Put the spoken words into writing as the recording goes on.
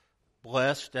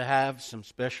blessed to have some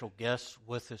special guests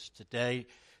with us today.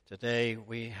 Today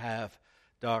we have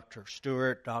Dr.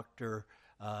 Stewart, Dr.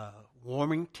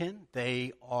 Warmington.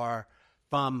 They are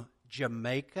from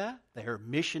Jamaica. They're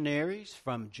missionaries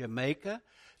from Jamaica.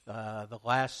 The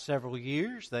last several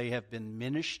years they have been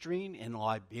ministering in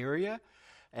Liberia.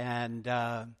 And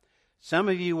some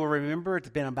of you will remember it's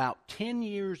been about 10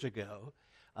 years ago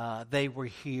they were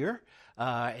here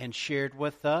and shared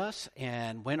with us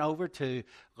and went over to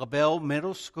LaBelle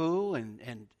Middle School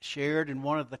and shared in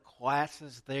one of the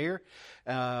classes there.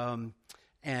 And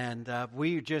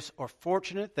we just are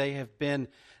fortunate. They have been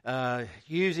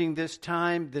using this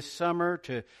time this summer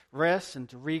to rest and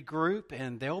to regroup,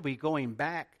 and they'll be going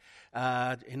back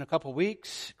in a couple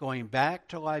weeks, going back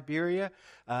to Liberia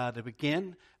to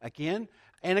begin again.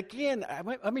 And again,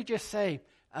 let me just say,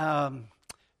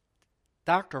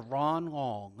 Dr. Ron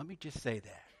Long, let me just say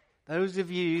that. Those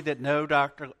of you that know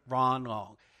Dr. Ron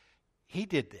Long, he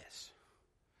did this.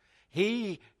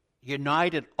 He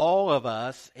united all of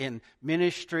us in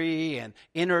ministry and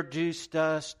introduced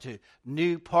us to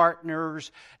new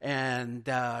partners. And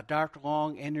Dr.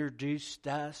 Long introduced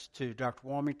us to Dr.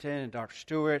 Warmington and Dr.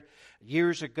 Stewart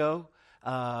years ago.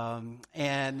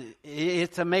 And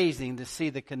it's amazing to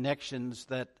see the connections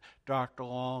that Dr.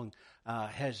 Long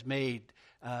has made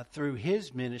through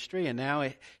his ministry. And now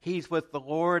he's with the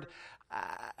Lord.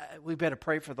 We better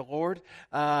pray for the Lord,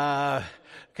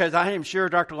 because I am sure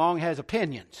Dr. Long has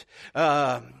opinions.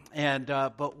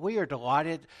 But we are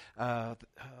delighted.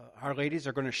 Our ladies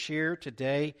are going to share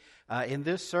today in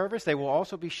this service. They will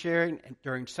also be sharing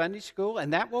during Sunday school,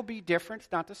 and that will be different.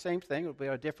 It's not the same thing. It will be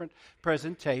a different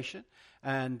presentation.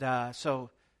 And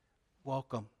so,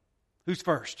 welcome. Who's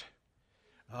first?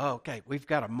 Okay, we've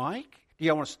got a mic. Do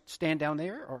y'all want to stand down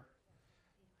there, or?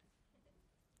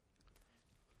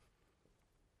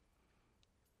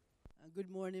 Good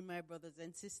morning, my brothers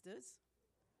and sisters.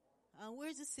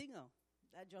 Where's the singer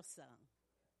that just sang?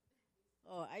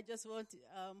 Oh, I just want to,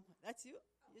 that's you?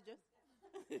 You just,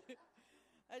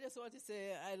 I just want to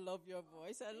say I love your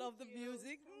voice. I love the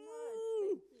music.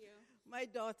 Thank you. My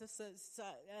daughter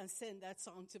sent that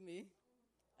song to me,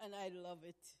 and I love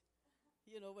it.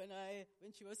 You know,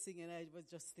 when she was singing, I was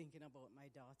just thinking about my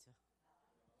daughter.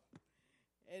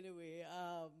 Anyway,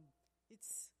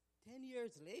 it's 10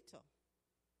 years later.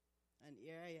 And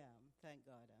here I am. Thank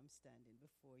God I'm standing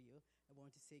before you. I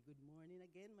want to say good morning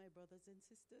again, my brothers and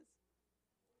sisters.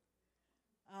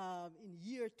 In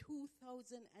year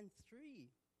 2003,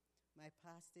 my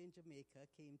pastor in Jamaica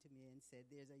came to me and said,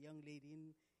 there's a young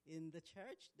lady in the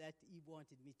church that he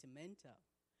wanted me to mentor.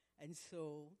 And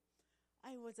so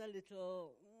I was a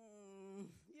little,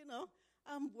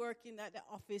 I'm working at the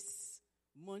office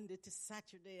Monday to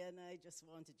Saturday, and I just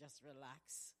want to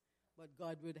relax. But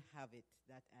God would have it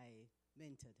that I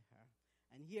mentored her.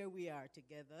 And here we are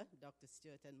together, Dr.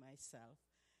 Stewart and myself.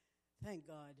 Thank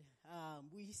God.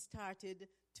 We started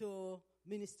to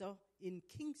minister in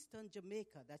Kingston,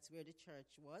 Jamaica. That's where the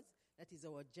church was. That is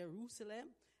our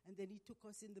Jerusalem. And then he took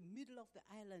us in the middle of the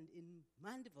island in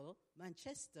Mandeville,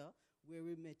 Manchester, where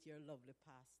we met your lovely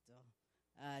pastor.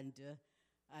 And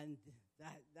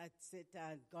that's it.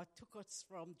 And God took us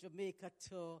from Jamaica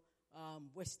to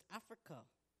West Africa.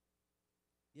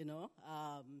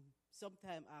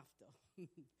 Sometime after.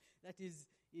 That is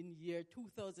in year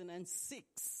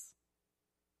 2006.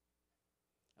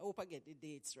 I hope I get the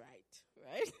dates right?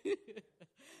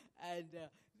 And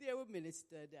there we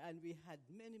ministered, and we had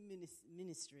many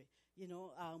ministry.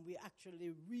 We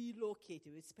actually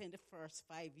relocated. We spent the first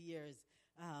 5 years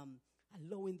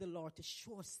allowing the Lord to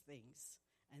show us things.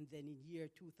 And then in year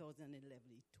 2011,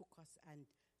 he took us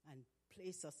and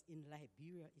placed us in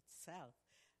Liberia itself,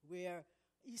 where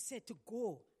he said to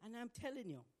go, and I'm telling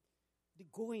you, the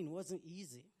going wasn't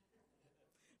easy.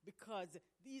 Because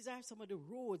these are some of the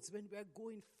roads when we are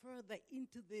going further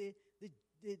into the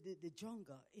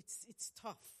jungle. It's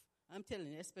tough. I'm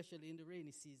telling you, especially in the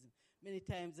rainy season. Many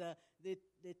times the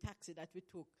taxi that we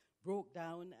took broke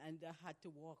down, and I had to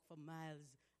walk for miles,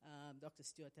 Dr.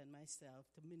 Stewart and myself,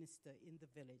 to minister in the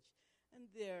village. And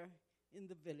there in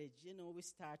the village, we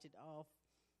started off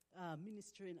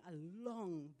ministering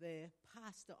along the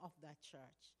pastor of that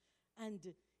church. And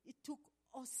it took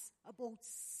us about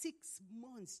 6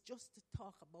 months just to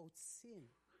talk about sin.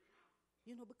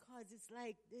 Because it's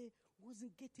like they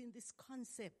wasn't getting this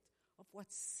concept of what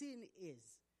sin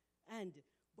is.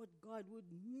 But God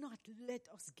would not let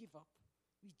us give up.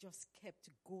 We just kept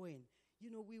going.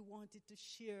 We wanted to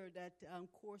share that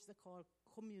course they call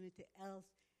Community Health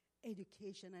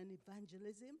Education and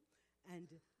Evangelism. And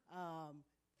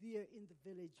there in the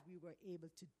village, we were able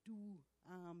to do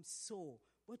so.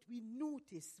 But we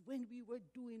noticed when we were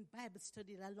doing Bible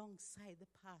study alongside the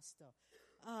pastor,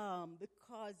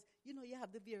 because, you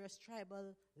have the various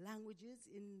tribal languages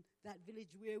in that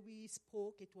village where we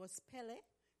spoke. It was Pele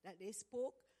that they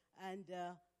spoke, and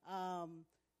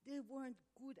they weren't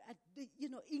good at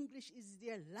English is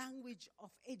their language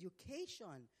of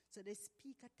education. So they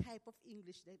speak a type of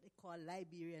English that they call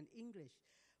Liberian English.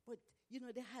 But,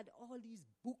 they had all these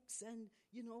books and,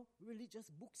 religious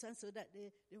books, and so that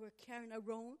they were carrying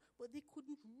around, but they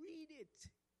couldn't read it.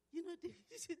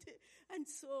 And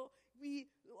so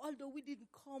although we didn't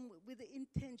come with the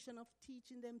intention of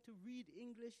teaching them to read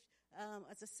English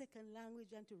as a second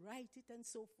language and to write it and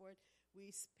so forth,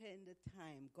 we spend the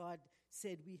time. God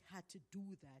said we had to do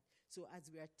that. So as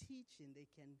we are teaching, they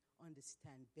can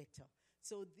understand better.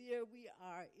 So there we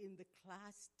are in the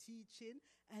class teaching,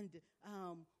 and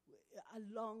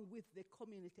along with the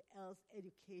community health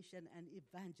education and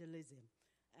evangelism.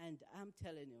 And I'm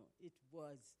telling you,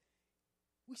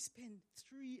 we spent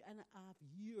 3.5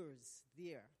 years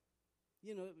there.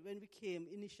 When we came,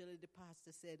 initially the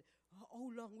pastor said,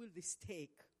 how long will this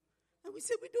take? And we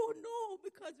said, we don't know,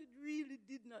 because we really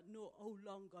did not know how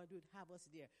long God would have us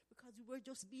there, because we were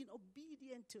just being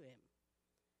obedient to him.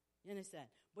 You understand?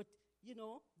 But,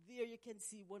 there you can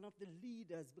see one of the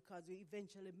leaders, because we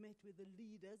eventually met with the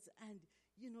leaders, and,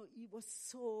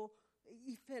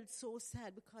 he felt so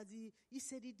sad because he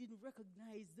said he didn't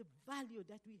recognize the value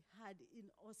that we had in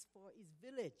us for his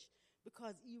village,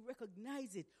 because he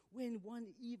recognized it when one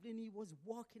evening he was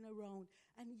walking around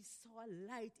and he saw a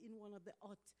light in one of the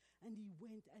huts, and he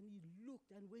went and he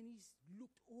looked, and when he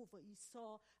looked over, he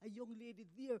saw a young lady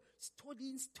there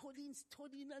studying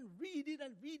and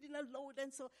reading aloud,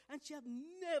 and she had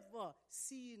never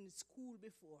seen school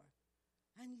before.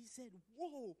 And he said,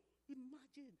 whoa,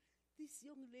 imagine this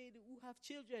young lady who have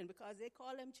children, because they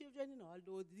call them children,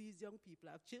 although these young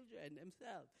people have children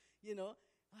themselves,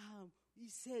 he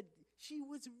said she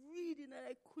was reading, and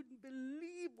I couldn't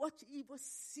believe what he was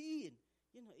seeing.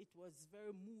 It was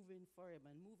very moving for him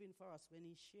and moving for us when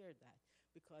he shared that,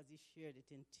 because he shared it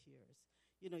in tears.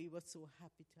 He was so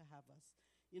happy to have us.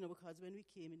 Because when we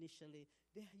came initially,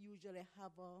 they usually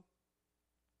have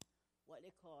what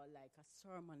they call like a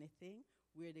ceremony thing,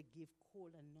 where they give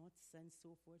cola nuts and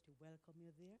so forth to welcome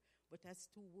you there. But as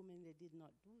two women, they did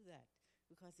not do that,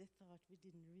 because they thought we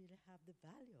didn't really have the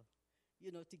value,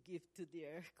 to give to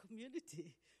their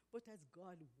community. But as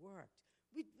God worked,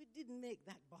 we didn't make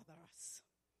that bother us.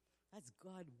 As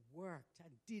God worked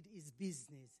and did his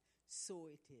business, so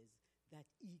it is that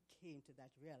he came to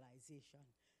that realization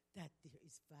that there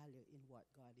is value in what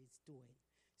God is doing.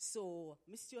 So,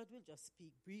 Ms. Stewart will just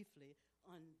speak briefly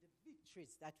on the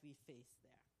victories that we face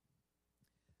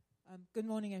there. Good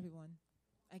morning, everyone,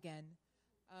 again.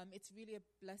 It's really a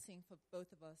blessing for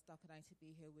both of us, Doc and I, to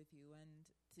be here with you and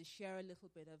to share a little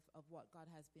bit of what God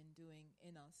has been doing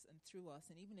in us and through us,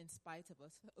 and even in spite of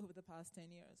us over the past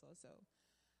 10 years or so.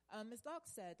 As Doc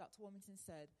said, Dr. Warmington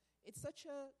said, it's such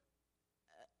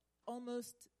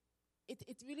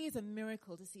it really is a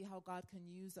miracle to see how God can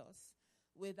use us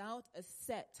without a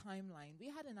set timeline. We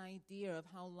had an idea of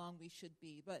how long we should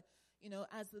be, but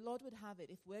as the Lord would have it,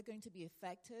 if we're going to be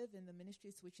effective in the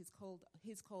ministries which He's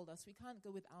called us, we can't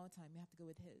go with our time, we have to go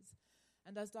with His.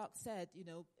 And as Doc said,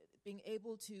 being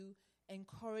able to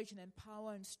encourage and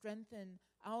empower and strengthen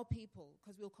our people,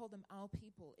 because we'll call them our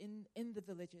people in the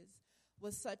villages,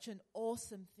 was such an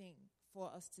awesome thing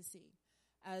for us to see.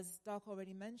 As Doc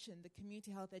already mentioned, the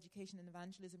community health education and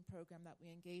evangelism program that we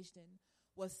engaged in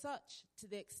was such, to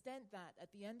the extent that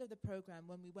at the end of the program,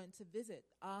 when we went to visit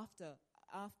after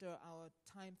our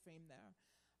time frame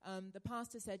there, the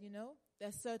pastor said,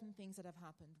 there's certain things that have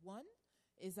happened. One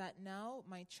is that now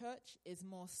my church is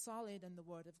more solid in the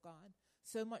Word of God,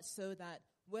 so much so that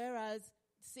whereas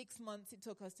 6 months it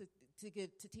took us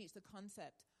to teach the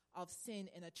concept of sin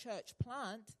in a church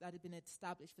plant that had been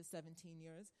established for 17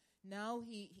 years, now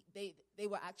they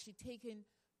were actually taking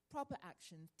proper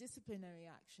actions, disciplinary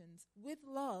actions, with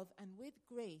love and with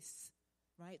grace,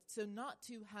 right? So not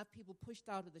to have people pushed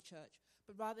out of the church,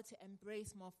 but rather to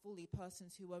embrace more fully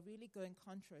persons who are really going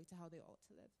contrary to how they ought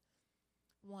to live.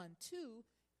 1. 2,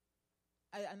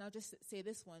 and I'll just say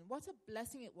this one, what a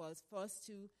blessing it was for us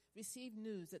to receive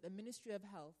news that the Ministry of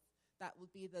Health, that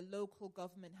would be the local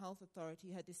government health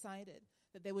authority, had decided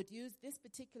that they would use this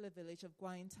particular village of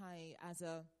Gwaintai as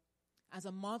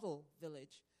a model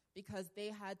village, because they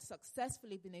had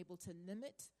successfully been able to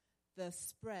limit the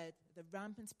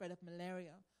rampant spread of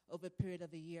malaria over a period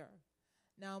of a year.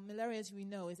 Now, malaria, as we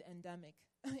know, is endemic,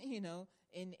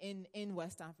 in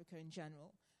West Africa in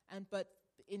general. But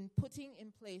in putting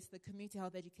in place the community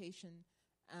health education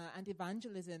and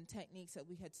evangelism techniques that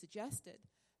we had suggested,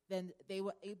 then they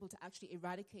were able to actually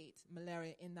eradicate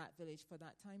malaria in that village for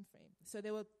that time frame. So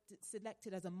they were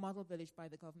selected as a model village by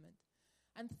the government.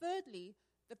 And thirdly,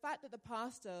 the fact that the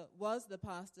pastor was the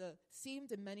pastor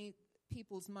seemed in many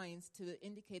people's minds to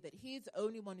indicate that he's the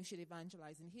only one who should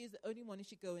evangelize and he's the only one who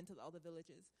should go into the other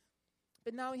villages.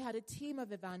 But now he had a team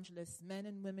of evangelists, men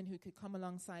and women who could come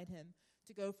alongside him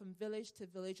to go from village to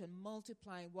village and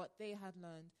multiply what they had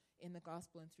learned in the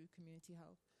gospel and through community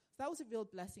health. So that was a real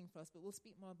blessing for us, but we'll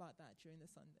speak more about that during the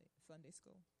Sunday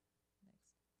school.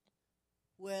 Next.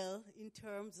 Well, in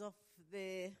terms of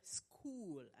the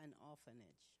school and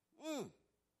orphanage,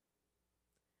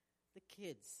 the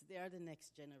kids, they are the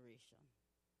next generation.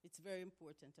 It's very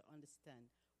important to understand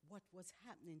what was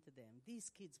happening to them. These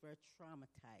kids were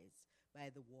traumatized by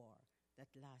the war that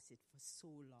lasted for so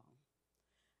long.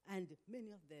 And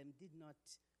many of them did not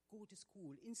go to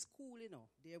school. In school,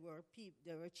 there were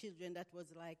children that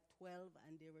was like 12,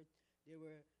 and there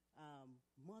were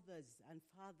mothers and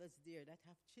fathers there that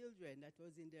have children that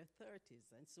was in their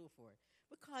 30s and so forth.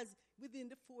 Because within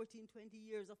the 14, 20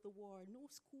 years of the war, no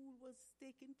school was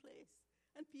taking place,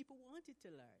 and people wanted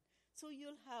to learn. So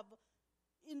you'll have,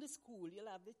 in the school, you'll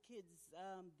have the kids,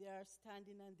 they are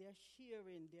standing and they're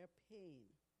sharing their pain.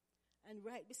 And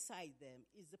right beside them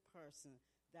is the person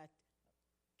that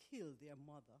killed their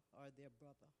mother or their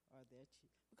brother or their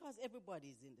child, because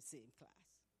everybody's in the same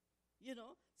class.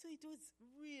 So it was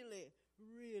really,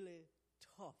 really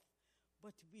tough.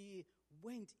 But we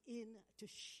went in to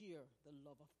share the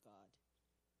love of God.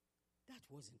 That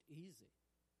wasn't easy,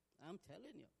 I'm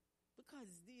telling you.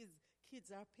 Because these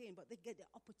kids are paying, but they get the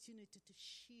opportunity to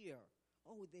share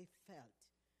how they felt.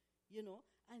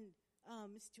 And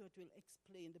Ms. Stewart will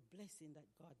explain the blessing that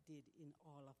God did in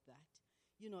all of that.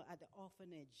 At the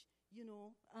orphanage,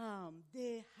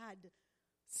 they had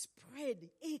spread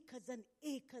acres and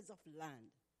acres of land.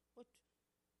 But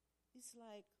it's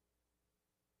like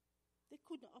they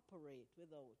couldn't operate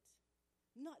without.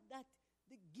 Not that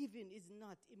the giving is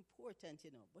not important,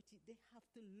 but they have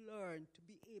to learn to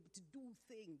be able to do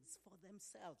things for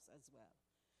themselves as well.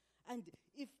 And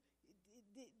if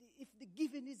the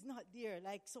giving is not there,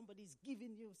 like somebody's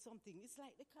giving you something, it's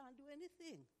like they can't do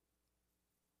anything.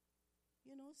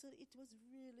 So it was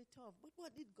really tough. But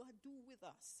what did God do with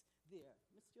us there,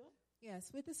 Ms. Stewart?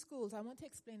 Yes, with the schools, I want to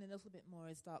explain a little bit more,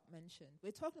 as Doc mentioned.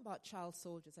 We're talking about child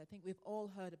soldiers. I think we've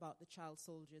all heard about the child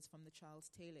soldiers from the Charles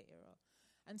Taylor era.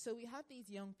 And so we have these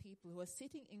young people who are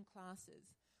sitting in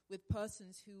classes with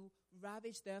persons who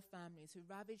ravage their families, who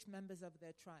ravage members of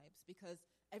their tribes, because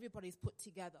everybody's put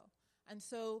together. And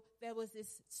so there was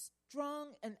this strong,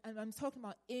 and I'm talking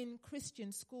about in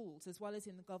Christian schools as well as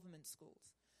in the government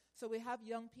schools. So we have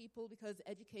young people, because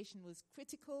education was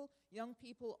critical, young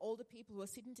people, older people who are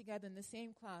sitting together in the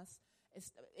same class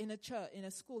in a church, in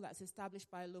a school that's established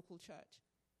by a local church.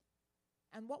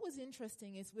 And what was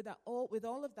interesting is with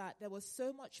all of that, there was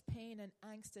so much pain and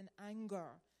angst and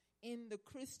anger in the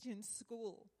Christian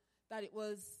school that it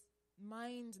was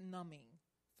mind-numbing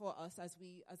for us as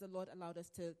the Lord allowed us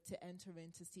to enter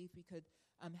in to see if we could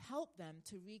help them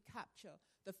to recapture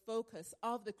the focus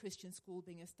of the Christian school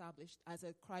being established as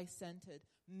a Christ-centered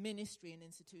ministry and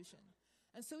institution.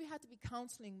 And so we had to be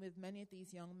counseling with many of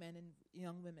these young men and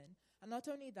young women. And not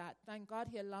only that, thank God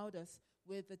he allowed us,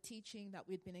 with the teaching that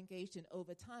we'd been engaged in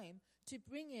over time, to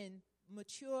bring in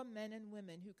mature men and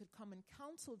women who could come and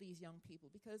counsel these young people.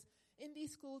 Because in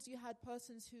these schools you had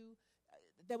persons who,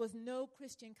 there was no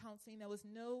Christian counseling, there was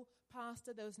no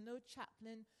pastor, there was no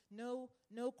chaplain, no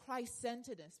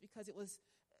Christ-centeredness, because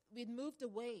we'd moved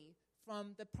away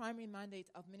from the primary mandate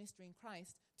of ministering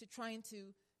Christ to trying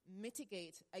to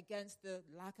mitigate against the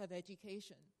lack of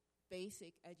education,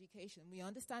 basic education. We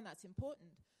understand that's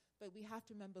important, but we have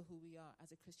to remember who we are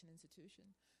as a Christian institution.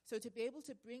 So to be able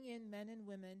to bring in men and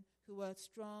women who are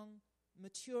strong,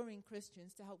 maturing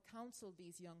Christians to help counsel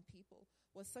these young people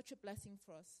was such a blessing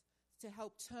for us, to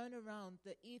help turn around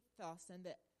the ethos and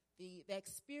the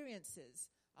experiences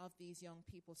of these young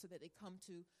people so that they come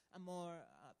to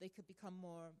they could become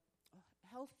more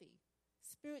healthy,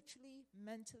 spiritually,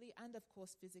 mentally, and of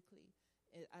course physically,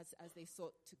 as they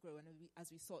sought to grow and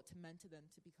as we sought to mentor them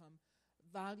to become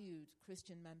valued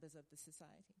Christian members of the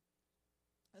society.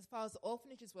 As far as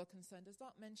orphanages were concerned, as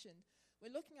Doc mentioned,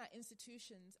 we're looking at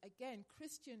institutions, again,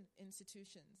 Christian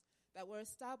institutions that were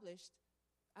established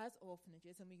as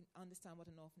orphanages, and we understand what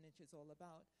an orphanage is all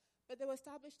about. But they were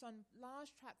established on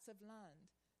large tracts of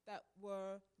land that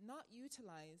were not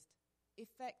utilized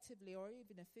effectively or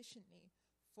even efficiently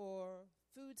for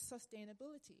food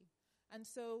sustainability. And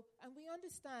we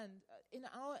understand in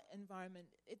our environment,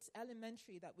 it's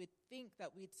elementary that we think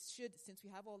that we should, since we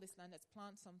have all this land, let's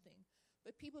plant something.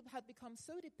 But people had become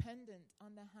so dependent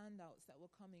on the handouts that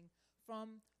were coming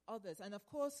from others. And of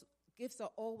course, gifts are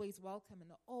always welcome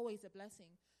and are always a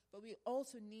blessing. But we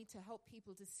also need to help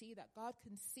people to see that God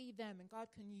can see them and God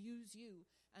can use you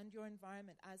and your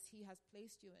environment as He has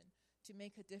placed you in to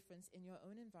make a difference in your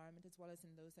own environment as well as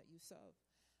in those that you serve.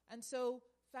 And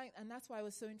that's why I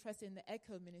was so interested in the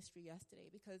Echo ministry yesterday,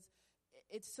 because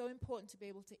it's so important to be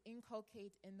able to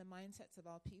inculcate in the mindsets of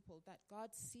our people that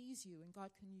God sees you and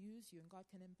God can use you and God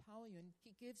can empower you and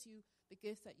He gives you the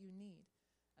gifts that you need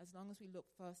as long as we look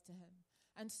first to Him.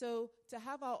 And so to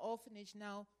have our orphanage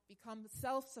now become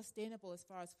self-sustainable as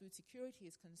far as food security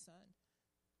is concerned,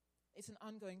 it's an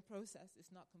ongoing process.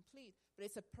 It's not complete, but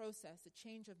it's a process, a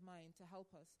change of mind to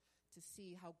help us to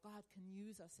see how God can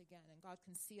use us again and God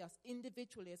can see us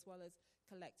individually as well as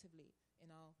collectively in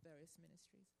our various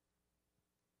ministries.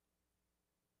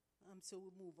 So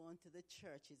we move on to the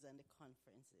churches and the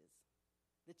conferences.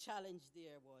 The challenge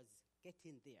there was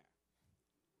getting there.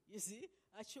 You see,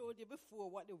 I showed you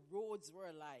before what the roads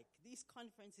were like. These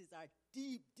conferences are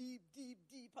deep, deep, deep,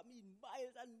 deep. I mean,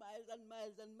 miles and miles and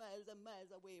miles and miles and miles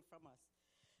away from us.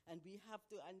 And we have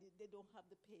to, and they don't have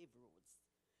the paved roads.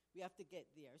 We have to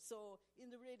get there. So in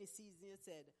the rainy season, you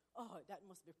said, oh, that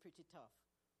must be pretty tough.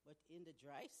 But in the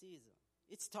dry season,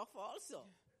 it's tough also.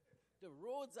 The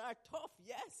roads are tough,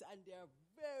 yes, and they're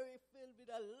very filled with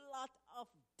a lot of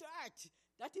dirt.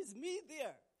 That is me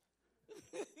there.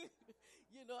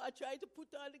 You know, I try to put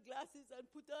on the glasses and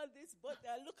put on this, but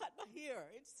I look at my hair.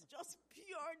 It's just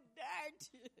pure dirt.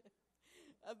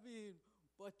 I mean,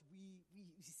 but we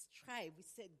strive. We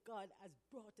said God has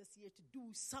brought us here to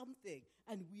do something,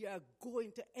 and we are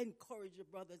going to encourage the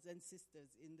brothers and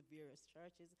sisters in the various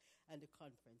churches and the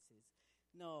conferences.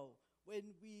 Now,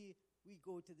 when we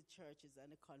go to the churches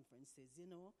and the conferences, you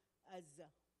know, as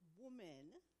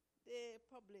women, they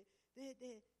probably they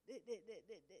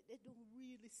don't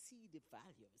really see the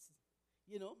values,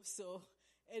 you know. So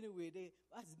anyway,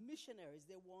 as missionaries,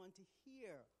 they want to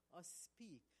hear us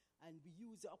speak, and we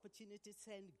use the opportunity to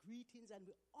send greetings, and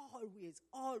we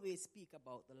always speak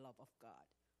about the love of God,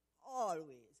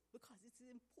 always, because it's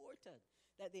important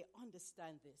that they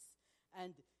understand this.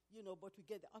 And you know, but we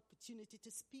get the opportunity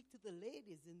to speak to the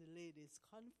ladies in the ladies'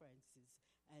 conferences,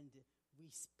 and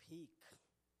we speak.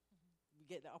 We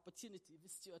get the opportunity.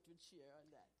 Ms. Stewart would share on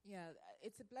that. Yeah,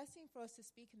 it's a blessing for us to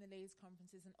speak in the ladies'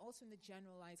 conferences and also in the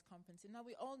generalized conferences. Now,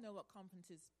 we all know what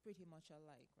conferences pretty much are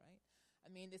like, right? I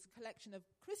mean, there's a collection of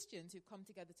Christians who come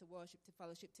together to worship, to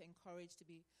fellowship, to encourage, to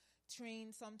be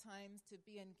trained sometimes, to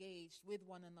be engaged with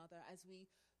one another as we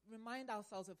remind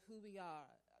ourselves of who we are,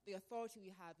 the authority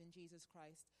we have in Jesus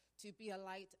Christ, to be a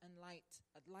light and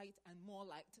more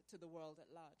light to the world at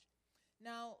large.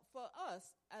 Now, for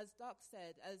us, as Doc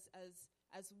said, as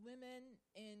women,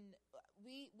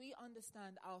 we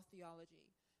understand our theology,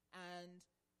 and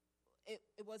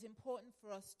it was important for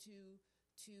us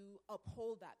to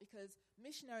uphold that, because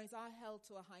missionaries are held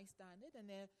to a high standard, and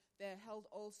they're held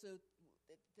also,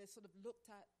 they're sort of looked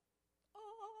at,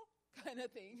 kind of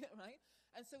thing, right?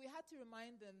 And so we had to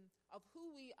remind them of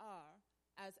who we are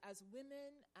as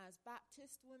women, as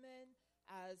Baptist women,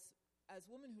 as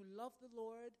women who love the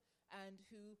Lord and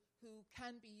who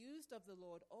can be used of the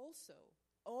Lord also,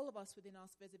 all of us within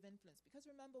our spheres of influence. Because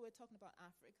remember, we're talking about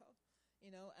Africa, you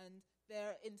know, and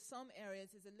there in some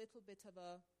areas is a little bit of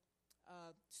a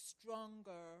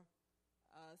stronger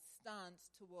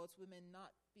stance towards women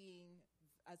not being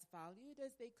as valued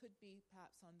as they could be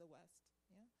perhaps on the West.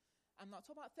 Yeah, I'm not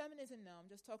talking about feminism now. I'm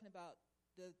just talking about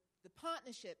the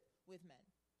partnership with men.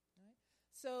 Right?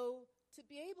 So to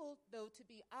be able, though, to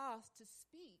be asked to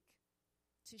speak,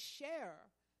 to share,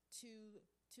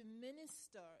 to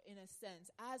minister in a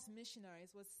sense as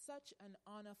missionaries was such an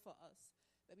honor for us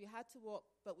that we had to walk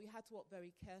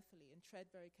very carefully and tread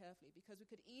very carefully, because we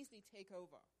could easily take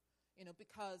over, you know,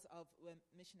 because of we're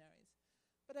missionaries.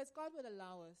 But as God would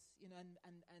allow us, you know,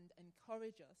 and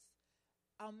encourage us,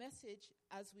 our message,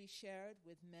 as we shared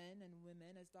with men and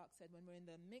women, as Doc said, when we're in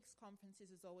the mixed conferences,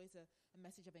 is always a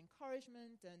message of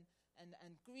encouragement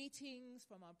and greetings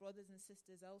from our brothers and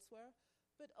sisters elsewhere.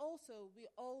 But also, we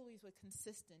always were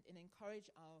consistent in encourage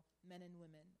our men and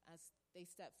women as they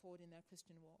step forward in their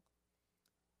Christian walk.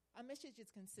 Our message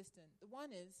is consistent. The one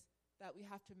is that we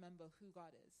have to remember who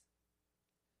God is.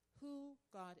 Who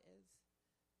God is.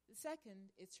 The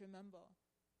second is to remember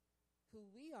who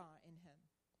we are in Him.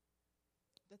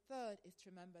 The third is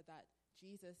to remember that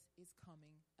Jesus is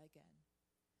coming again.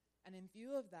 And in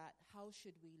view of that, how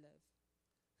should we live?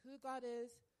 Who God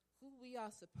is, who we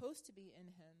are supposed to be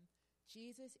in him,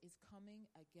 Jesus is coming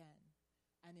again.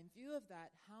 And in view of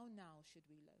that, how now should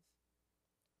we live?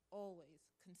 Always,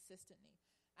 consistently.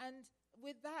 And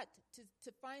with that,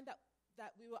 to find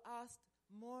that we were asked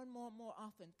more and more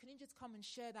often, can you just come and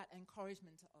share that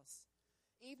encouragement to us?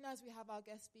 Even as we have our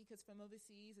guest speakers from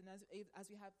overseas, and as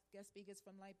we have guest speakers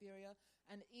from Liberia,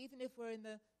 and even if we're in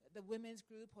the women's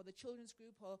group or the children's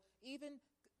group, or even,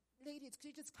 ladies,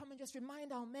 could you just come and just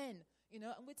remind our men,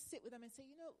 and we'd sit with them and say,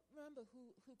 remember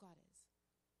who God is,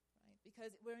 right?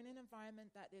 Because we're in an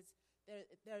environment that is,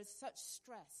 there is such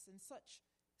stress and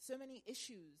so many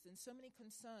issues and so many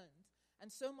concerns and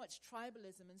so much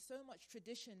tribalism and so much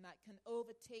tradition that can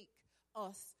overtake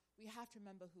us. We have to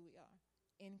remember who we are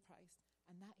in Christ,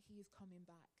 and that he is coming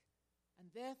back.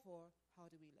 And therefore, how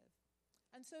do we live?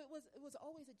 And so it was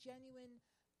always a genuine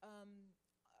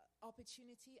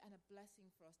opportunity and a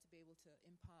blessing for us to be able to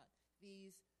impart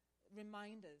these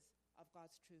reminders of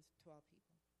God's truth to our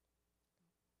people.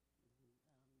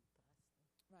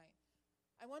 Right.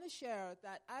 I want to share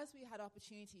that as we had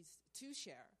opportunities to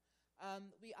share,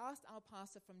 we asked our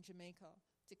pastor from Jamaica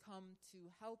to come to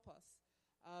help us.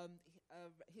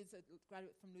 He's a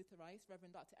graduate from Luther Rice,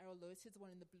 Reverend Dr. Errol Lewis. He's the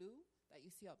one in the blue that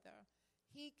you see up there.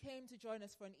 He came to join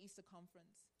us for an Easter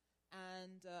conference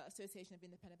and Association of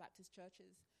Independent Baptist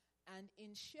Churches. And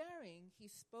in sharing, he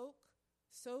spoke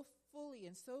so fully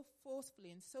and so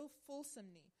forcefully and so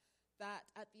fulsomely that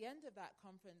at the end of that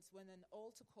conference, when an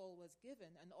altar call was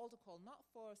given, an altar call not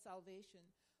for salvation,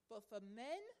 but for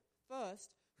men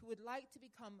first who would like to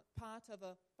become part of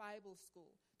a Bible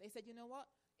school, they said, you know what?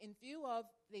 In view of,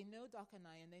 they know Doc and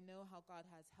I, and they know how God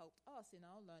has helped us in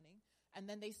our learning, and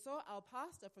then they saw our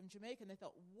pastor from Jamaica, and they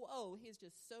thought, whoa, he's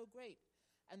just so great.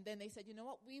 And then they said, you know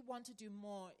what? We want to do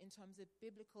more in terms of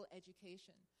biblical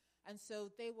education. And so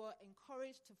they were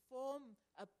encouraged to form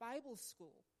a Bible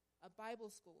school.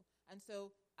 And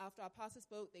so after our pastor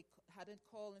spoke, they had a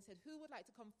call and said, who would like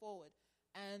to come forward?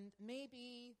 And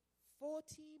maybe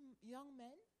 40 young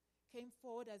men came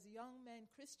forward as young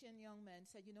men, Christian young men,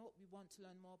 said, you know what, we want to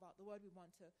learn more about the word. We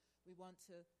want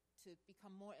to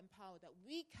become more empowered, that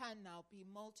we can now be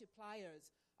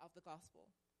multipliers of the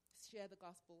gospel, share the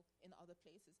gospel in other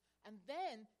places. And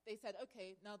then they said,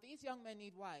 okay, now these young men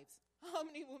need wives. How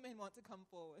many women want to come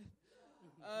forward?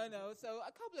 No. So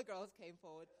a couple of girls came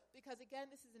forward because, again,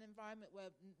 this is an environment where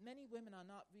many women are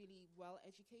not really well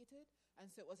educated. And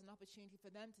so it was an opportunity for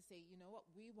them to say, you know what,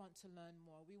 we want to learn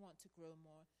more. We want to grow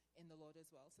more in the Lord as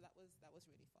well. So that was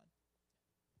really fun.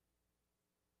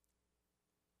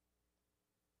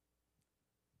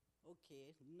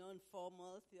 Okay,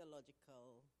 non-formal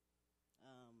theological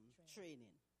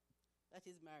training. That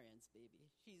is Marian's baby.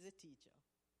 She's a teacher.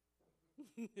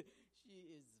 She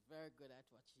is very good at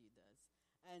what she does.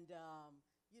 And,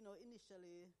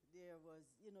 initially there was,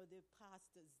 the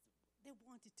pastors, they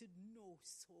wanted to know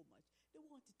so much. They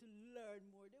wanted to learn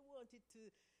more. They wanted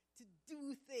to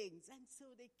do things. And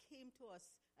so they came to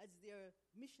us as their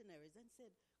missionaries and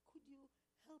said, could you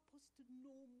help us to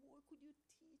know more? Could you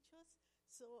teach us?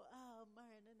 So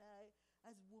Marian and I,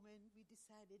 as women, we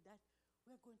decided that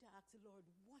we're going to ask the Lord,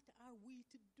 what are we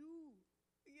to do?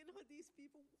 These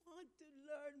people want to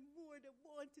learn more. They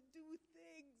want to do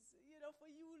things, for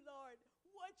you, Lord.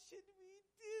 What should we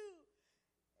do?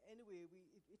 Anyway,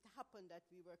 it happened that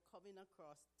we were coming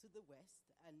across to the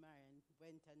west, and Marian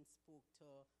went and spoke to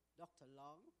Dr.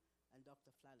 Long and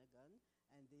Dr. Flanagan,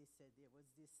 and they said there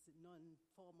was this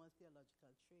non-formal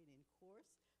theological training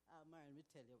course. Marian will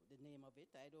tell you the name of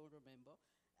it. I don't remember.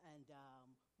 And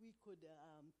we could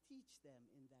teach them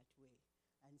in that way.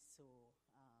 And so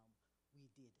we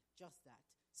did just that.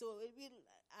 So we'll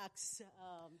ask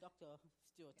Dr.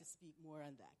 Stewart to speak more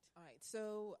on that. All right.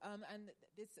 So, and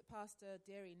this Pastor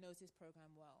Derry knows his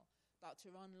program well.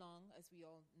 Dr. Ron Long, as we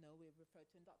all know, we refer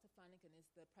to, and Dr. Flanagan is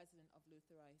the president of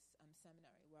Luther Rice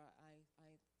Seminary, where I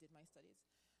did my studies.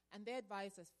 And they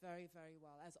advised us very, very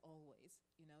well, as always,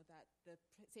 that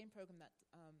the same program that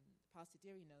Pastor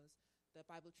Derry knows, the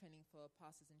Bible Training for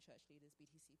Pastors and Church Leaders,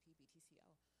 BTCP,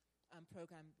 BTCL,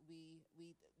 program, we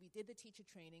did the teacher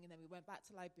training, and then we went back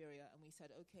to Liberia, and we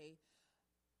said, okay,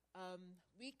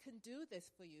 we can do this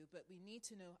for you, but we need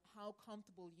to know how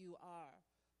comfortable you are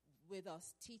with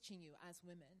us teaching you as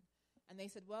women. And they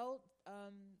said, well,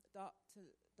 Doc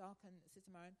and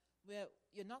Sister Marian,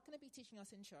 you're not going to be teaching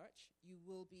us in church. You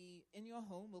will be in your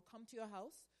home. We'll come to your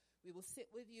house. We will sit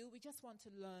with you. We just want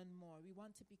to learn more. We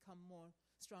want to become more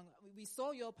strong. We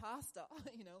saw your pastor,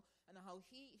 and how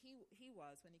he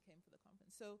was when he came for the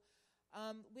conference. So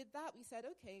with that, we said,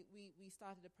 okay, we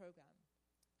started a program.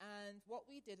 And what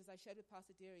we did is I shared with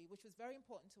Pastor Deary, which was very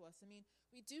important to us. I mean,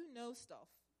 we do know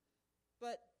stuff,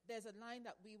 But there's a line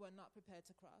that we were not prepared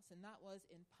to cross, and that was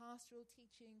in pastoral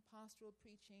teaching, pastoral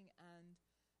preaching,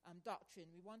 and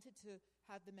doctrine. We wanted to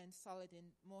have the men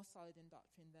more solid in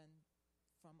doctrine than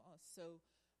from us. So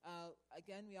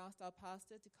again, we asked our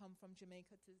pastor to come from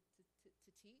Jamaica to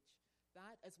teach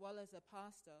that, as well as a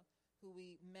pastor who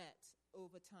we met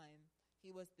over time.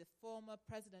 He was the former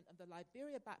president of the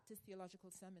Liberia Baptist Theological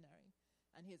Seminary,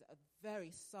 and he's a very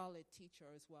solid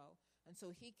teacher as well. And so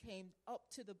he came up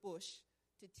to the bush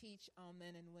to teach our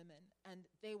men and women, and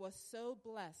they were so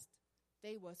blessed.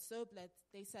 They were so blessed.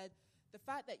 They said, the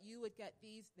fact that you would get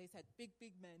these, they said, big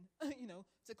men,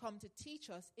 to come to teach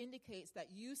us indicates that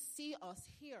you see us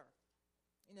here.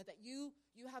 That you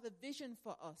have a vision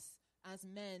for us as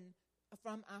men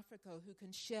from Africa who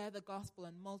can share the gospel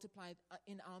and multiply it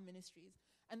in our ministries.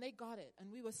 And they got it.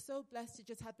 And we were so blessed to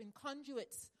just have been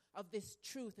conduits of this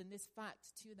truth and this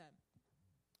fact to them.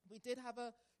 We did have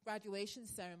a graduation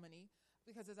ceremony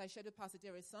because, as I shared with Pastor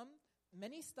Derry,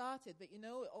 many started, but it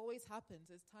always happens.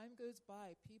 As time goes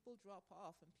by, people drop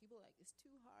off and people are like, it's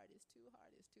too hard.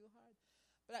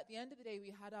 But at the end of the day,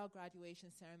 we had our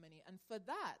graduation ceremony. And for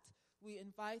that, we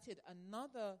invited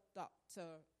another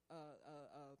doctor,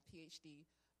 PhD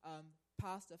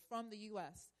pastor from the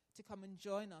U.S. to come and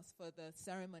join us for the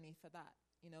ceremony for that.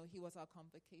 He was our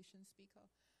convocation speaker.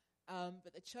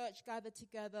 But the church gathered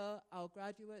together, our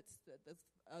graduates, the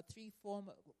 3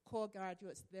 former core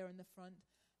graduates there in the front,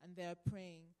 and they're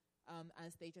praying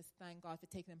as they just thank God for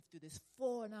taking them through this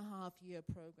 4.5-year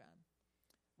program.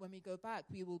 When we go back,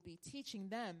 we will be teaching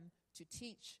them to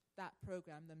teach that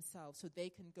program themselves so they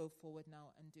can go forward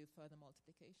now and do further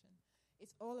multiplication.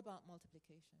 It's all about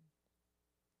multiplication.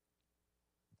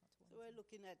 So we're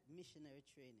looking at missionary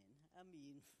training. I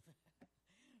mean,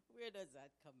 where does that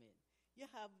come in? You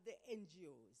have the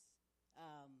NGOs.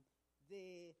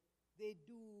 They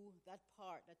do that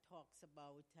part that talks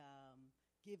about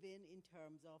giving in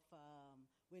terms of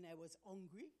when I was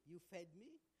hungry, you fed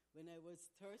me. When I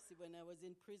was thirsty, when I was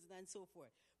in prison, and so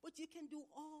forth. But you can do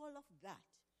all of that.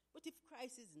 But if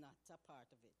Christ is not a part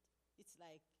of it, it's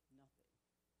like nothing.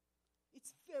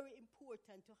 It's very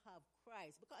important to have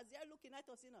Christ because they're looking at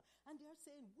us, and they're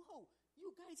saying, "Whoa,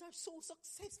 you guys are so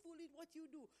successful in what you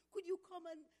do. Could you come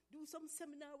and do some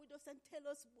seminar with us and tell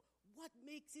us what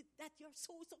makes it that you're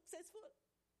so successful?"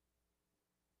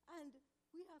 And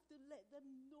we have to let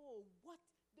them know what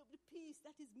the piece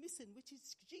that is missing, which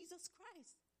is Jesus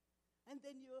Christ. And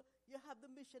then you have the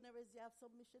missionaries. You have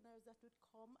some missionaries that would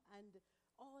come, and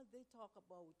all they talk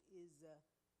about is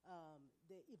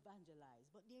they evangelize,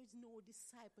 but there is no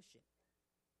discipleship.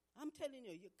 I'm telling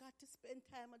you, you got to spend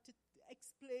time and to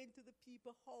explain to the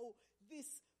people how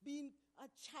this being a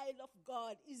child of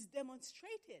God is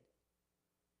demonstrated.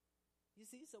 You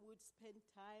see, so we'd spend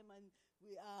time, and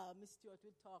Miss Stewart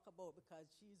would talk about,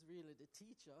 because she's really the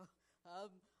teacher.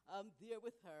 I'm there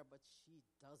with her, but she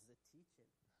does the teaching.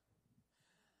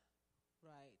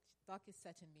 Right. Doc is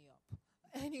setting me up.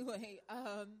 Anyway,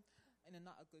 in a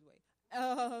not a good way.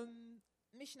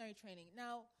 Missionary training.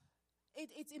 Now,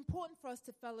 it's important for us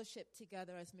to fellowship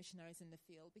together as missionaries in the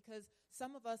field, because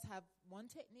some of us have one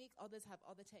technique, others have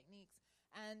other techniques,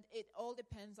 and it all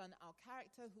depends on our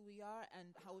character, who we are,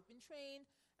 and how we've been trained,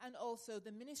 and also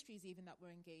the ministries even that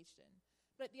we're engaged in.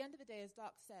 But at the end of the day, as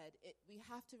Doc said, we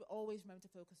have to always remember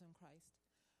to focus on Christ.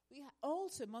 We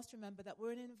also must remember that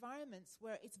we're in environments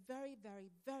where it's very,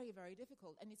 very, very, very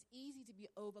difficult, and it's easy to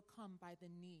be overcome by the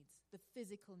needs, the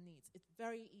physical needs. It's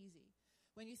very easy.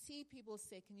 When you see people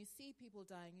sick and you see people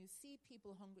dying, you see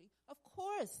people hungry, of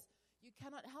course, you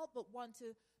cannot help but want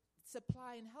to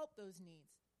supply and help those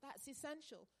needs. That's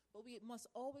essential. But we must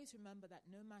always remember that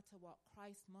no matter what,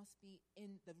 Christ must be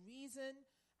in the reason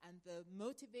and the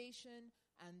motivation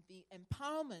and the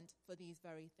empowerment for these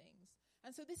very things.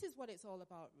 And so this is what it's all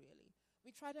about, really.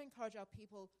 We try to encourage our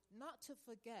people not to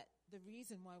forget the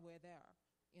reason why we're there,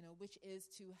 which is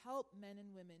to help men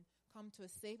and women come to a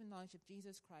saving knowledge of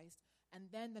Jesus Christ, and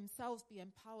then themselves be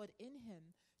empowered in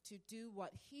him to do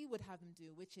what he would have them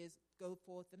do, which is go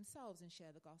forth themselves and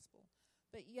share the gospel.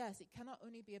 But yes, it cannot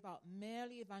only be about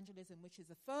merely evangelism, which is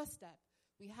the first step.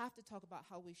 We have to talk about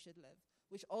how we should live,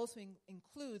 which also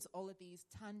includes all of these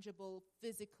tangible,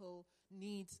 physical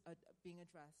needs being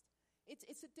addressed.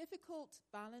 It's a difficult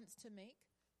balance to make,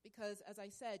 because, as I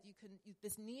said,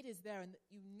 this need is there, and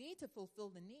you need to fulfill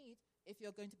the need if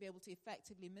you're going to be able to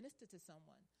effectively minister to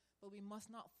someone. But we must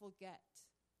not forget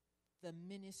the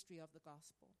ministry of the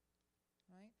gospel,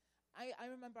 right? I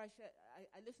remember I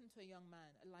listened to a young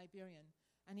man, a Liberian,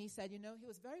 and he said, he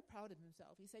was very proud of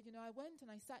himself. He said, I went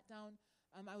and I sat down.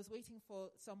 I was waiting for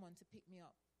someone to pick me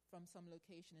up from some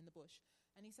location in the bush.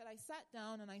 And he said, I sat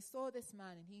down and I saw this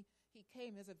man, and he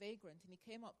came as a vagrant, and he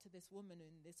came up to this woman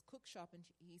in this cook shop, and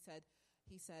he said,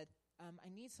 I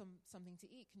need something to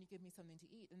eat. Can you give me something to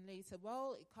eat? And the lady said,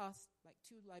 well, it costs like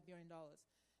 $2 Liberian.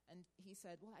 And he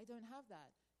said, well, I don't have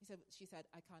that. She said,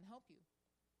 I can't help you.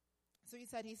 So he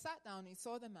said he sat down, he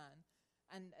saw the man,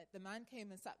 and the man came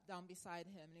and sat down beside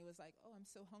him, and he was like, oh, I'm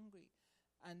so hungry.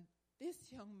 And this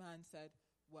young man said,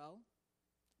 well,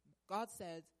 God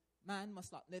said, man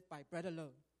must not live by bread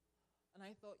alone. And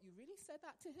I thought, you really said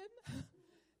that to him?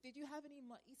 Did you have any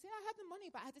money? He said, I had the money,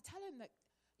 but I had to tell him that,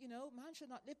 man should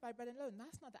not live by bread alone.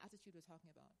 That's not the attitude we're talking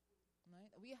about, right?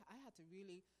 I had to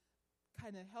really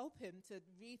kind of help him to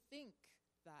rethink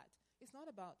that. It's not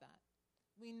about that.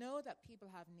 We know that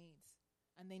people have needs,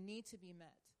 and they need to be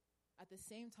met. At the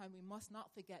same time, we must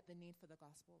not forget the need for the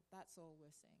gospel. That's all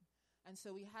we're saying. And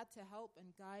so we had to help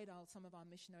and guide some of our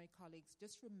missionary colleagues.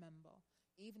 Just remember,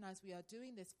 even as we are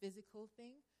doing this physical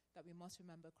thing, that we must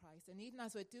remember Christ. And even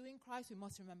as we're doing Christ, we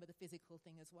must remember the physical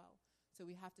thing as well. So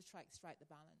we have to strike the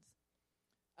balance.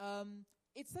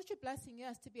 It's such a blessing,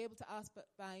 yes, to be able to ask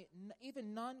by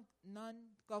even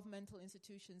non-governmental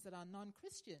institutions that are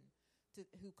non-Christian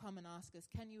who come and ask us,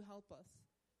 can you help us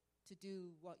to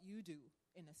do what you do,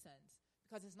 in a sense?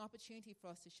 Because it's an opportunity for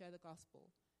us to share the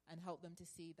gospel and help them to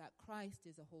see that Christ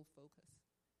is a whole focus.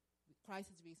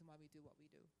 Christ is the reason why we do what we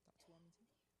do. Dr.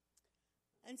 Wilmington?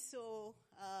 And so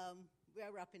we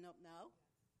are wrapping up now.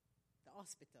 The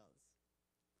hospitals.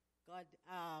 God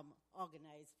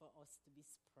organized for us to be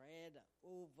spread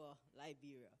over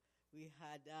Liberia. We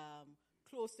had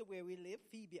close to where we live,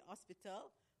 Phoebe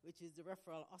Hospital, which is the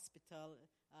referral hospital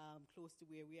close to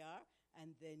where we are.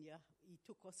 And then he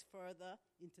took us further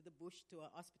into the bush to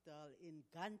a hospital in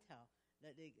Ganta,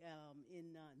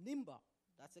 in Nimba.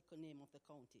 That's the name of the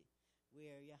county,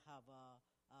 where you have a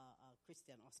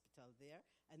Christian hospital there.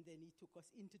 And then he took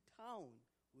us into town,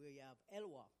 where you have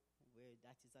Elwa, where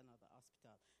that is another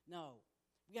hospital. Now,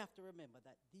 we have to remember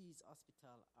that these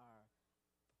hospitals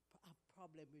have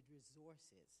problem with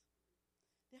resources.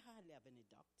 They hardly have any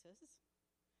doctors.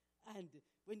 And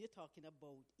when you're talking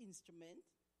about instrument,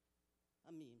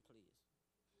 please.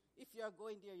 If you're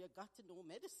going there, you got to know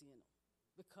medicine,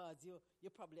 because you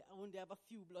probably only have a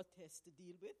few blood tests to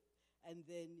deal with, and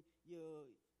then you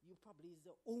probably is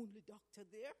the only doctor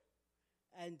there,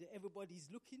 and everybody's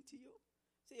looking to you.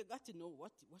 So you got to know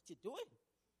what you're doing,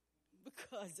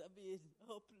 because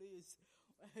please,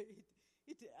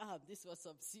 this was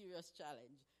some serious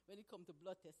challenge. When it comes to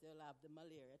blood tests, they'll have the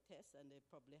malaria test, and they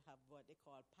probably have what they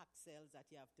call pack cells that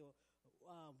you have to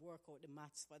work out the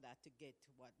maths for that to get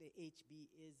what the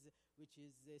HB is, which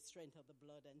is the strength of the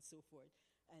blood and so forth.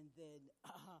 And then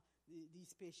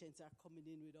these patients are coming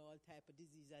in with all type of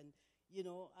disease, and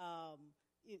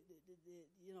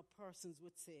persons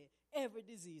would say every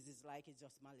disease is like it's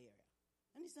just malaria,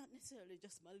 and it's not necessarily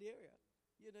just malaria.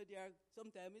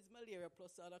 Sometimes it's malaria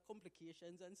plus other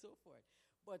complications and so forth.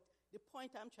 But the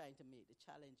point I'm trying to make, the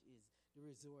challenge is the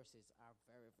resources are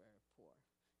very, very poor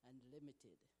and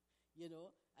limited. And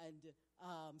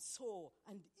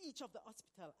each of the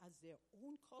hospital has their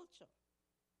own culture.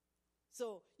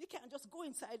 So you can't just go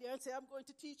inside there and say, I'm going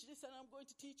to teach this and I'm going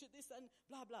to teach you this and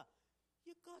blah, blah.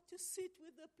 You got to sit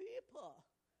with the people.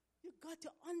 You got to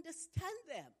understand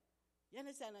them. You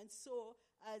understand? And so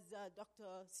as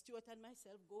Dr. Stewart and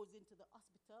myself goes into the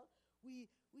hospital, we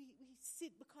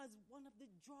sit, because one of the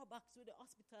drawbacks with the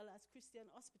hospital as Christian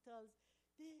hospitals,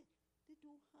 they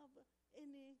don't have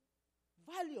any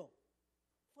value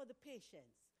for the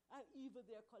patients or even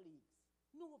their colleagues.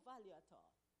 No value at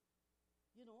all.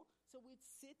 So we'd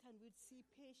sit and we'd see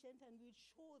patients and we'd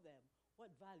show them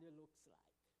what value looks like.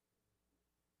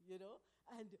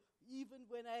 And even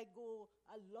when I go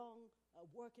along,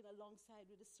 working alongside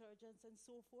with the surgeons and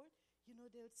so forth,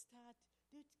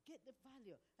 they'd get the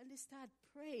value, and they start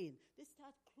praying. They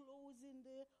start closing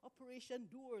the operation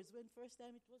doors when first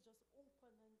time it was just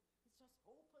open, and it's just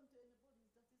open to anybody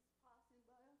that is passing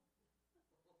by.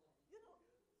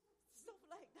 Stuff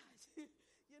like that.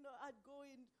 I'd go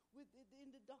in in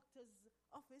the doctor's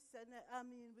office, and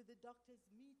with the doctor's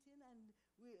meeting, and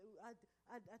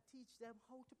I'd teach them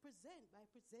how to present by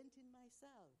presenting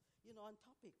myself, on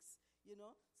topics,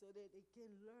 so that they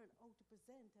can learn how to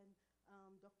present. And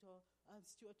Dr.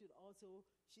 Stewart would also,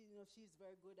 she's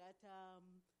very good at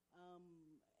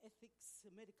ethics,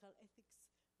 medical ethics,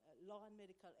 law and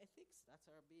medical ethics. That's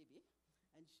her baby,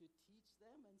 and she'd teach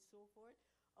them and so forth.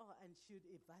 Oh, and she'd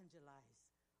evangelize.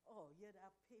 Oh, you'd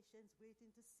have patients waiting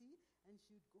to see, and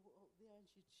she'd go out there and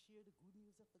she'd share the good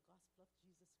news of the gospel of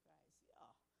Jesus Christ.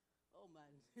 Yeah. Oh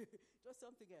man, it was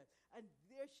something else. And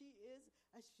there she is,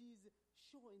 and she's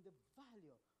showing the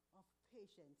value of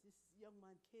patience. This young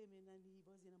man came in and he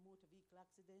was in a motor vehicle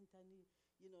accident, and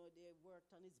they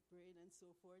worked on his brain and so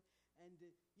forth. And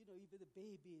even the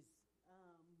babies,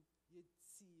 you'd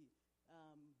see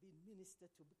being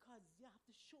ministered to, because you have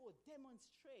to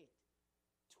demonstrate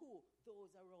to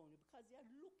those around you, because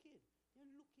they're looking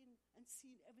and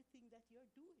seeing everything that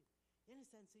you're doing. You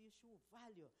understand? So you show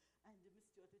value. And Ms.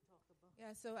 Stewart will talk about.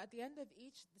 Yeah, so at the end of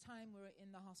each time we're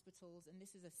in the hospitals, and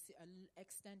this is an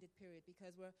extended period,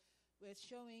 because we're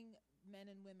showing men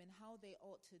and women how they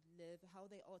ought to live, how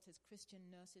they ought, as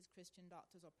Christian nurses, Christian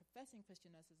doctors, or professing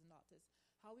Christian nurses and doctors,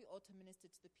 how we ought to minister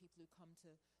to the people who come to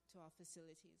our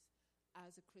facilities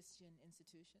as a Christian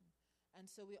institution. And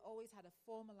so we always had a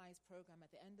formalized program,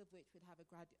 at the end of which we'd have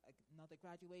another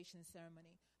graduation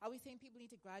ceremony. Are we saying people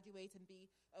need to graduate and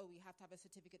we have to have a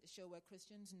certificate to show we're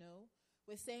Christians? No.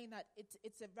 We're saying that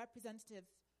it's a representative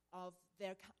of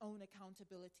their own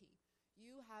accountability.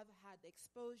 You have had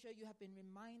exposure, you have been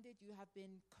reminded, you have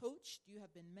been coached, you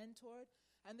have been mentored,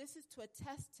 and this is to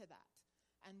attest to that.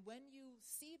 And when you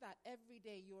see that every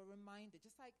day, you are reminded,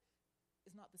 just like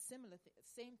it's not the same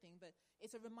thing, but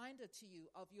it's a reminder to you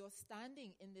of your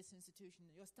standing in this institution,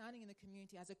 your standing in the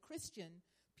community. As a Christian,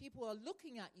 people are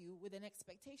looking at you with an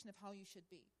expectation of how you should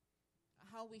be,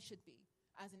 how we should be,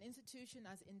 as an institution,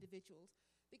 as individuals.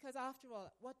 Because after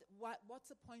all, what's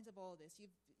the point of all this?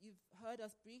 You've heard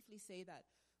us briefly say that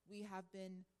we have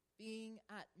been being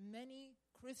at many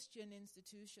Christian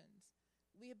institutions.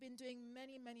 We have been doing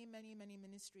many, many, many, many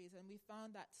ministries, and we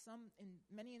found that in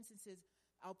many instances,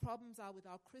 our problems are with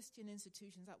our Christian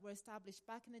institutions that were established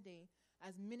back in the day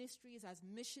as ministries, as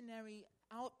missionary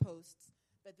outposts,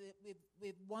 but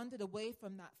we've wandered away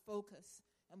from that focus,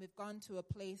 and we've gone to a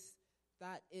place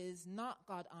that is not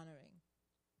God-honoring.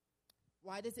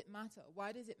 Why does it matter?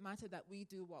 Why does it matter that we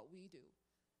do what we do?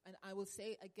 And I will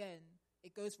say again,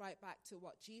 it goes right back to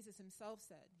what Jesus himself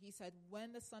said. He said,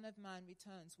 when the Son of Man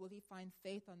returns, will he find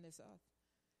faith on this earth?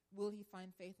 Will he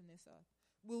find faith on this earth?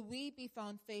 Will we be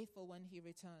found faithful when he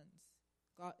returns?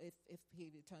 God, if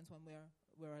he returns when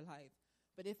we're alive.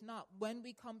 But if not, when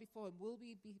we come before him, will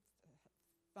we be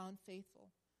found faithful?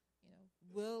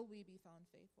 Will we be found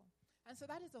faithful? And so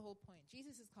that is the whole point.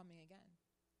 Jesus is coming again.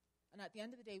 And at the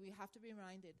end of the day, we have to be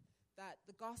reminded that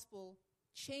the gospel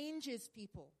changes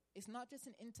people. It's not just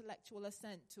an intellectual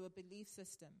assent to a belief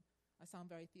system. I sound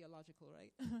very theological,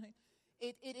 right?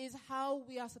 It is how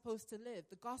we are supposed to live.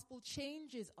 The gospel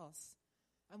changes us.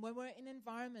 And when we're in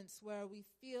environments where we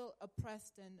feel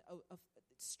oppressed and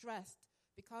stressed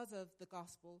because of the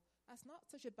gospel, that's not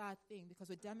such a bad thing, because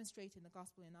we're demonstrating the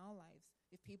gospel in our lives.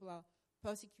 If people are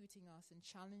persecuting us and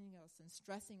challenging us and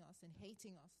stressing us and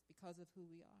hating us because of who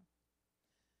we are.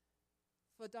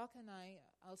 For Doc and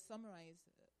I'll summarize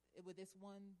it with this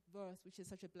one verse, which is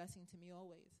such a blessing to me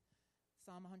always.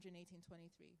 Psalm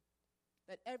 118:23.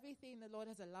 That everything the Lord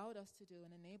has allowed us to do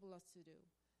and enabled us to do,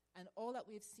 and all that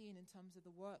we've seen in terms of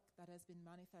the work that has been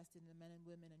manifested in the men and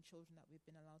women and children that we've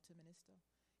been allowed to minister,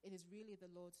 it is really the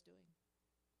Lord's doing,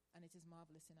 and it is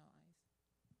marvelous in our eyes.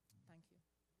 Thank you.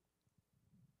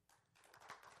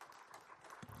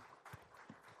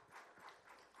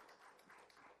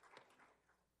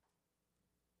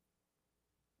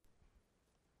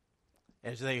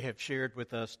 As they have shared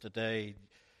with us today,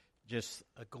 just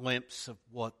a glimpse of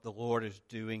what the Lord is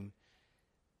doing.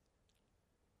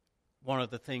 One of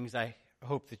the things I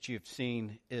hope that you've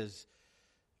seen is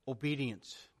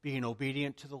obedience, being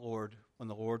obedient to the Lord when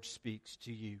the Lord speaks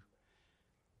to you.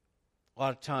 A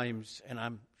lot of times, and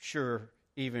I'm sure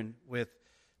even with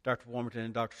Dr. Warmington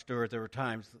and Dr. Stewart, there were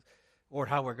times, Lord,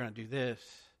 how we're going to do this.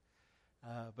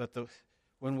 But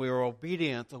when we are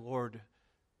obedient, the Lord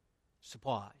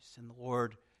supplies, and the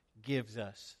Lord gives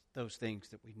us those things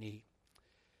that we need.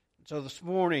 So this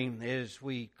morning, as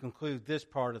we conclude this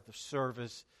part of the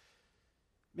service,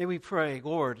 may we pray,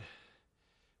 Lord,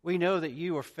 we know that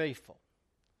you are faithful,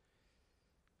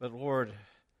 but Lord,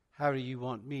 how do you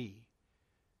want me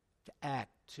to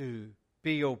act, to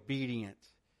be obedient,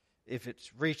 if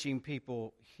it's reaching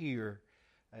people here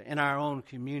in our own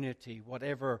community,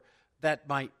 whatever that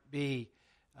might be?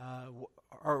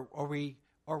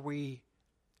 Are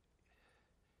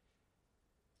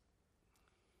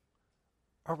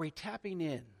we tapping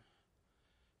in?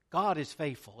 God is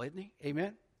faithful, isn't he?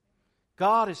 Amen?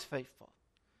 God is faithful.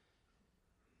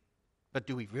 But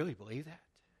do we really believe that?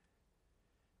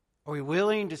 Are we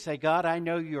willing to say, God, I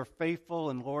know you're faithful,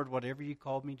 and Lord, whatever you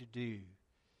called me to do,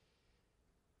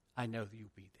 I know that you'll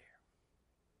be there.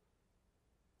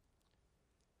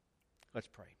 Let's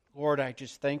pray. Lord, I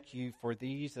just thank you for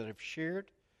these that have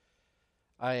shared.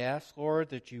 I ask, Lord,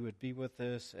 that you would be with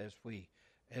us as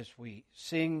we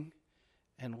sing,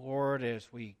 and Lord,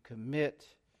 as we commit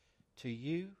to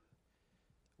you.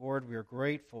 Lord, we are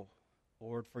grateful,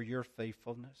 Lord, for your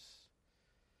faithfulness.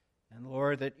 And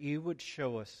Lord, that you would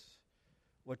show us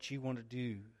what you want to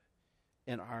do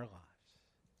in our lives.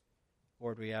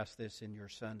 Lord, we ask this in your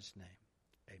Son's name.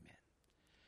 Amen.